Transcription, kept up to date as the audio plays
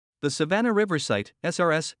The Savannah River Site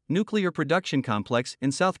 (SRS) nuclear production complex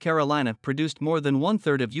in South Carolina produced more than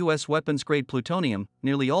one-third of U.S. weapons-grade plutonium,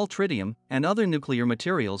 nearly all tritium, and other nuclear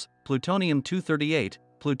materials, plutonium-238,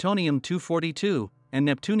 plutonium-242, and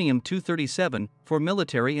neptunium-237, for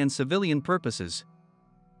military and civilian purposes.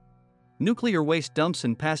 Nuclear waste dumps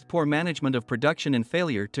and past poor management of production and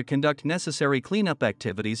failure to conduct necessary cleanup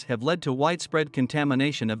activities have led to widespread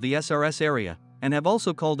contamination of the SRS area, and have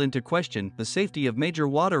also called into question the safety of major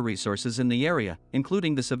water resources in the area,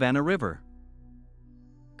 including the Savannah River.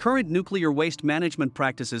 Current nuclear waste management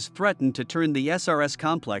practices threaten to turn the SRS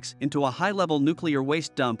complex into a high-level nuclear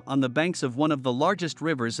waste dump on the banks of one of the largest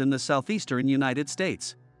rivers in the southeastern United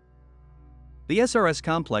States. The SRS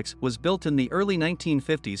complex was built in the early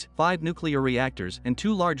 1950s, 5 nuclear reactors and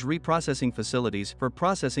 2 large reprocessing facilities for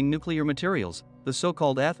processing nuclear materials, the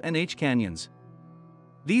so-called F and H canyons.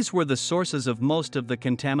 These were the sources of most of the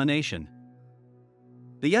contamination.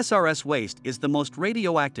 The SRS waste is the most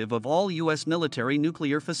radioactive of all U.S. military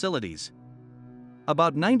nuclear facilities.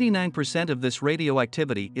 About 99% of this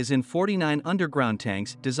radioactivity is in 49 underground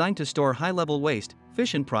tanks designed to store high-level waste,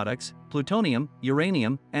 fission products, plutonium,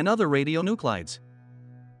 uranium, and other radionuclides.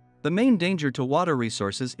 The main danger to water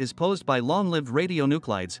resources is posed by long-lived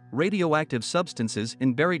radionuclides, radioactive substances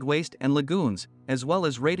in buried waste and lagoons, as well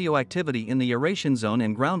as radioactivity in the aeration zone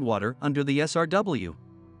and groundwater under the SRW.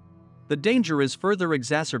 The danger is further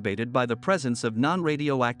exacerbated by the presence of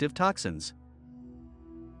non-radioactive toxins.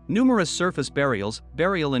 Numerous surface burials,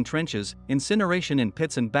 burial in trenches, incineration in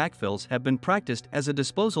pits and backfills have been practiced as a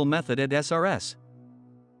disposal method at SRS.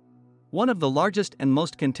 One of the largest and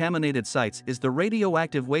most contaminated sites is the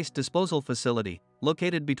radioactive waste disposal facility,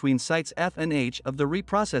 located between sites F and H of the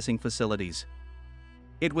reprocessing facilities.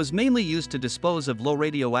 It was mainly used to dispose of low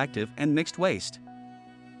radioactive and mixed waste.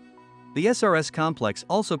 The SRS complex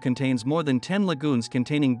also contains more than 10 lagoons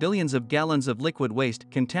containing billions of gallons of liquid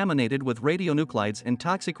waste contaminated with radionuclides and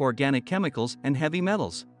toxic organic chemicals and heavy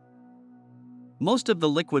metals. Most of the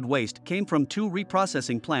liquid waste came from 2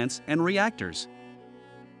 reprocessing plants and reactors.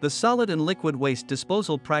 The solid and liquid waste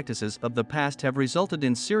disposal practices of the past have resulted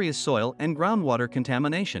in serious soil and groundwater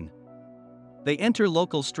contamination. They enter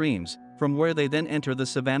local streams, from where they then enter the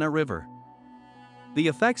Savannah River. The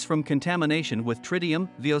effects from contamination with tritium,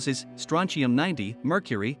 VOCs, strontium-90,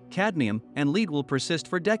 mercury, cadmium, and lead will persist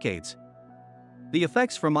for decades. The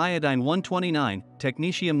effects from iodine-129,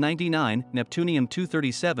 technetium-99,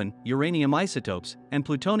 neptunium-237, uranium isotopes, and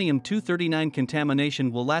plutonium-239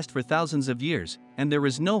 contamination will last for thousands of years, and there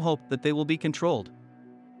is no hope that they will be controlled.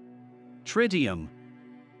 Tritium.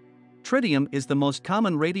 Tritium is the most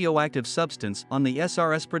common radioactive substance on the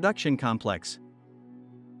SRS production complex.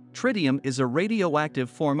 Tritium is a radioactive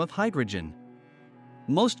form of hydrogen.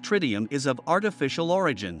 Most tritium is of artificial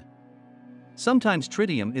origin. Sometimes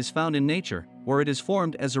tritium is found in nature, where it is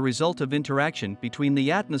formed as a result of interaction between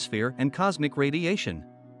the atmosphere and cosmic radiation.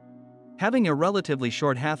 Having a relatively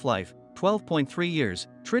short half-life, 12.3 years,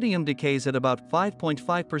 tritium decays at about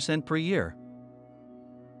 5.5% per year.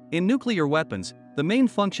 In nuclear weapons, the main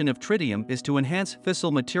function of tritium is to enhance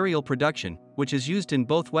fissile material production, which is used in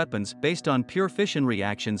both weapons based on pure fission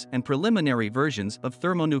reactions and preliminary versions of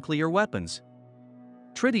thermonuclear weapons.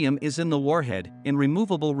 Tritium is in the warhead, in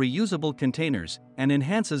removable reusable containers, and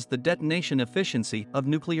enhances the detonation efficiency of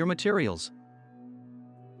nuclear materials.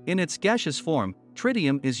 In its gaseous form,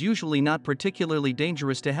 tritium is usually not particularly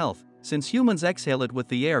dangerous to health, since humans exhale it with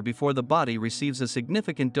the air before the body receives a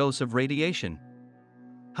significant dose of radiation.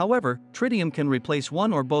 However, tritium can replace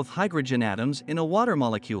one or both hydrogen atoms in a water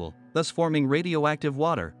molecule, thus forming radioactive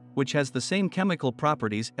water, which has the same chemical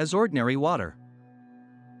properties as ordinary water.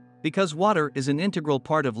 Because water is an integral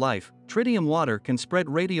part of life, tritium water can spread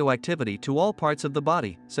radioactivity to all parts of the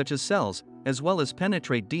body, such as cells, as well as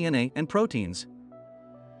penetrate DNA and proteins.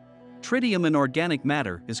 Tritium in organic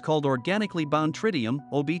matter is called organically bound tritium,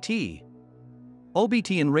 OBT.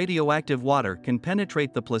 OBT in radioactive water can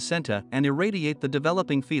penetrate the placenta and irradiate the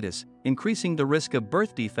developing fetus, increasing the risk of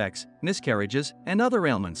birth defects, miscarriages, and other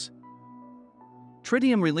ailments.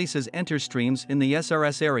 Tritium releases enter streams in the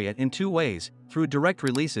SRS area in 2 ways, through direct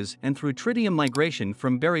releases and through tritium migration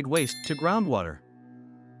from buried waste to groundwater.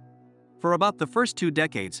 For about the first 2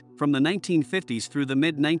 decades, from the 1950s through the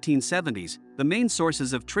mid-1970s, the main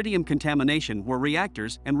sources of tritium contamination were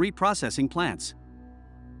reactors and reprocessing plants.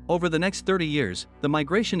 Over the next 30 years, the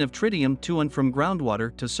migration of tritium to and from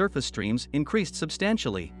groundwater to surface streams increased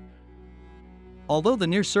substantially. Although the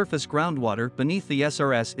near-surface groundwater beneath the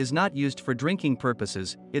SRS is not used for drinking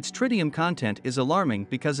purposes, its tritium content is alarming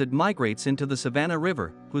because it migrates into the Savannah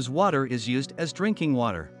River, whose water is used as drinking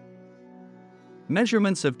water.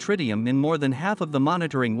 Measurements of tritium in more than half of the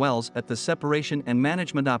monitoring wells at the separation and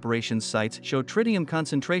management operations sites show tritium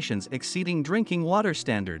concentrations exceeding drinking water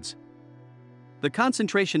standards. The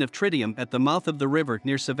concentration of tritium at the mouth of the river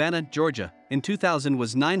near Savannah, Georgia, in 2000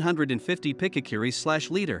 was 950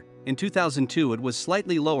 picocuries/liter. In 2002 it was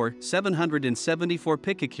slightly lower, 774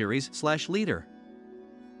 picocuries/liter.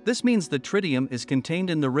 This means that tritium is contained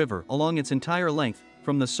in the river along its entire length,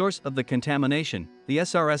 from the source of the contamination, the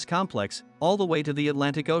SRS complex, all the way to the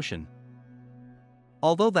Atlantic Ocean.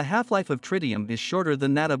 Although the half-life of tritium is shorter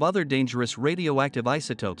than that of other dangerous radioactive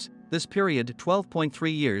isotopes, this period,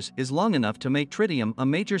 12.3 years, is long enough to make tritium a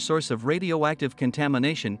major source of radioactive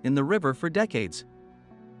contamination in the river for decades.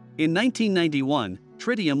 In 1991,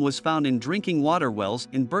 tritium was found in drinking water wells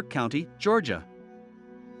in Burke County, Georgia.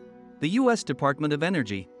 The U.S. Department of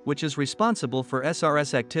Energy, which is responsible for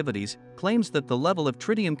SRS activities, claims that the level of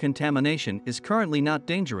tritium contamination is currently not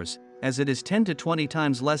dangerous, as it is 10 to 20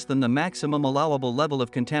 times less than the maximum allowable level of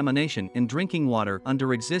contamination in drinking water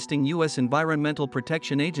under existing U.S. Environmental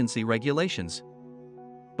Protection Agency regulations.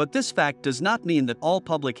 But this fact does not mean that all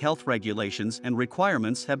public health regulations and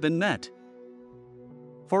requirements have been met.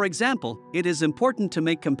 For example, it is important to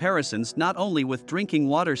make comparisons not only with drinking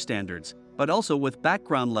water standards, but also with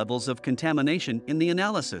background levels of contamination in the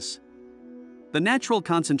analysis. The natural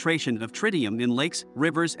concentration of tritium in lakes,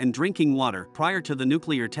 rivers, and drinking water prior to the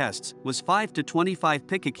nuclear tests was 5 to 25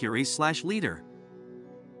 picocuries/liter.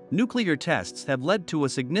 Nuclear tests have led to a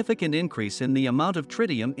significant increase in the amount of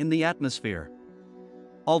tritium in the atmosphere.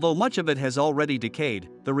 Although much of it has already decayed,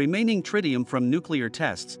 the remaining tritium from nuclear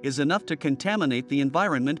tests is enough to contaminate the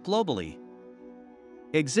environment globally.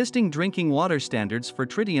 Existing drinking water standards for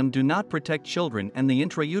tritium do not protect children and the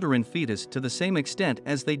intrauterine fetus to the same extent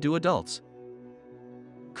as they do adults.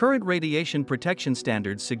 Current radiation protection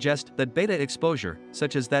standards suggest that beta exposure,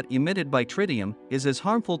 such as that emitted by tritium, is as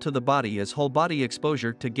harmful to the body as whole-body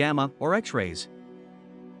exposure to gamma or X-rays.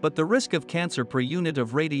 But the risk of cancer per unit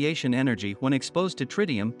of radiation energy when exposed to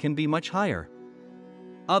tritium can be much higher.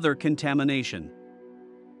 Other contamination.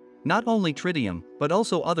 Not only tritium, but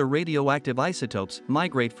also other radioactive isotopes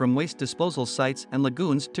migrate from waste disposal sites and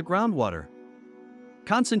lagoons to groundwater.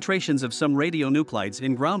 Concentrations of some radionuclides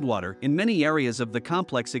in groundwater in many areas of the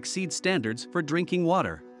complex exceed standards for drinking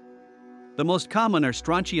water. The most common are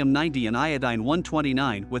strontium-90 and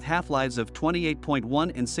iodine-129 with half-lives of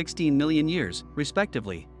 28.1 and 16 million years,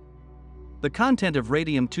 respectively. The content of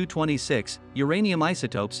radium-226, uranium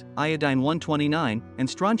isotopes, iodine-129, and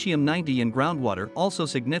strontium-90 in groundwater also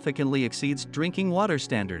significantly exceeds drinking water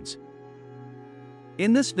standards.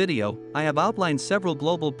 In this video, I have outlined several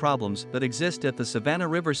global problems that exist at the Savannah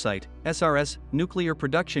River Site, SRS, nuclear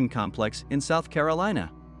production complex in South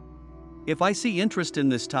Carolina. If I see interest in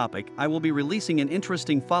this topic, I will be releasing an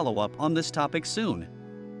interesting follow-up on this topic soon.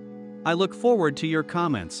 I look forward to your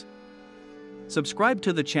comments. Subscribe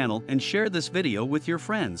to the channel and share this video with your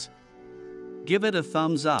friends. Give it a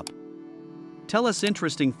thumbs up. Tell us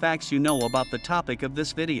interesting facts you know about the topic of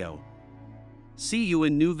this video. See you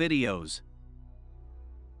in new videos.